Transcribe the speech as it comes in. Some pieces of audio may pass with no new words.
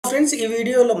Friends ఈ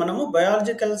వీడియోలో మనము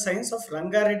biological science of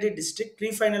Rangareddy district pre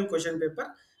final question paper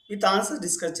with answers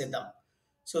discuss చేద్దాం.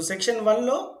 So section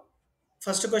 1లో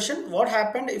first question, what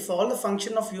happened if all the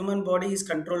function of human body is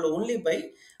controlled only by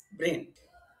brain?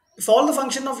 If all the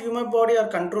function of human body are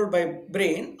controlled by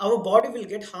brain, our body will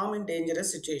get harm in dangerous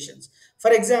situations.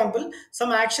 For example,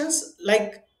 some actions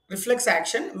like reflex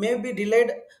action may be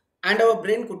delayed and our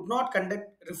brain could not conduct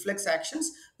reflex actions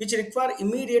which require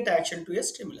immediate action to a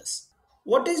stimulus.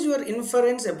 What is your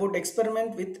inference about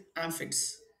experiment with aphids?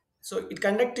 So it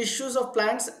conduct tissues of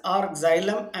plants are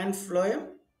xylem and phloem.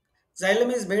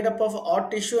 Xylem is made up of hard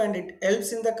tissue and it helps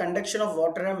in the conduction of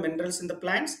water and minerals in the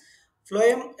plants.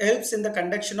 Phloem helps in the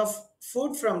conduction of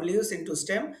food from leaves into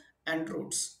stem and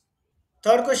roots.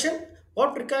 Third question,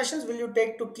 what precautions will you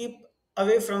take to keep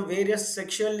away from various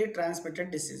sexually transmitted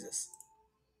diseases?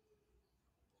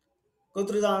 Go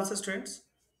through the answers, students.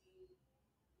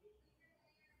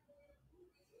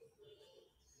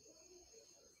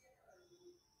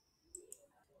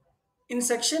 In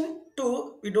section 2,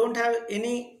 we don't have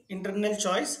any internal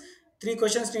choice. Three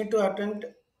questions need to attempt.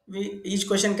 Each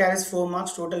question carries 4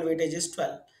 marks. Total weightage is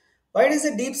 12. Why does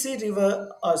a deep sea river,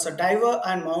 so diver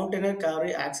and mountaineer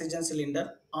carry oxygen cylinder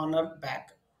on her back?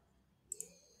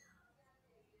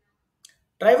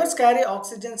 Divers carry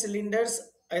oxygen cylinders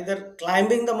either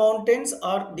climbing the mountains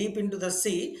or deep into the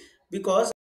sea because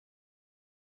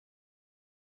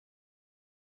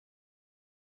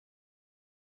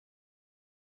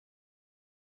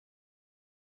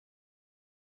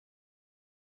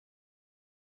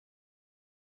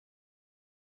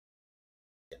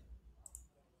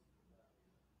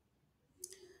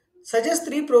suggest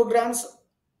 3 programs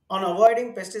on avoiding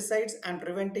pesticides and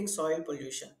preventing soil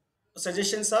pollution.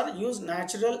 Suggestions are use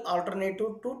natural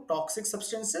alternative to toxic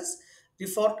substances.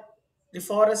 Refor-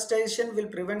 Reforestation will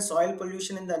prevent soil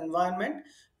pollution in the environment.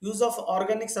 Use of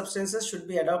organic substances should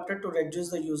be adopted to reduce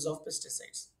the use of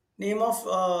pesticides. Name of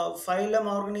phylum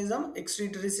organism,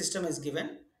 excretory system is given.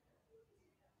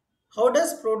 How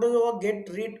does protozoa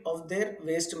get rid of their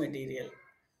waste material?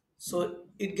 So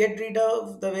it get rid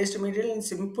of the waste material in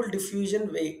simple diffusion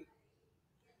way.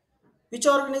 Which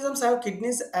organisms have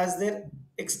kidneys as their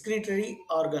excretory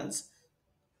organs?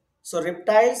 So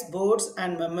reptiles, birds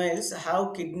and mammals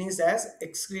have kidneys as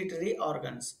excretory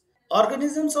organs.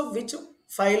 Organisms of which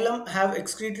phylum have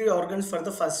excretory organs for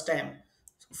the first time?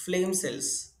 So, flame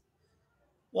cells.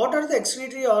 What are the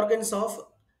excretory organs of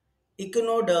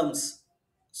echinoderms?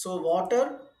 So water,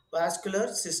 vascular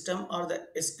system or the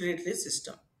excretory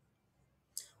system.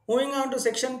 Moving on to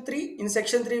section 3. In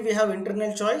section 3, we have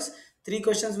internal choice. 3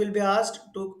 questions will be asked.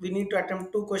 We need to attempt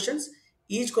 2 questions.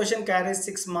 Each question carries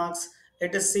 6 marks.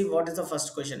 Let us see what is the first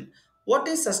question. What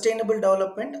is sustainable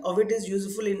development? How it is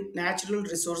useful in natural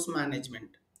resource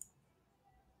management?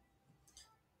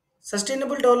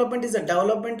 Sustainable development is the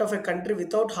development of a country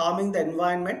without harming the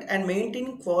environment and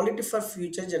maintaining quality for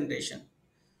future generation.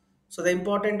 So the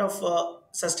importance of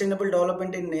sustainable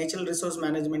development in natural resource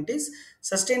management is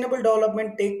sustainable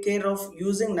development take care of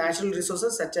using natural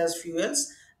resources such as fuels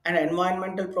and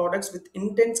environmental products with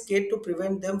intense care to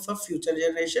prevent them for future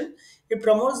generation. It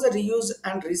promotes the reuse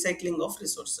and recycling of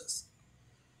resources.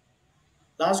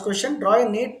 Last question, draw a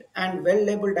neat and well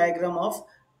labeled diagram of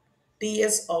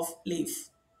TS of leaf.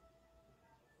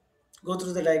 Go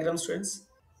through the diagram, students.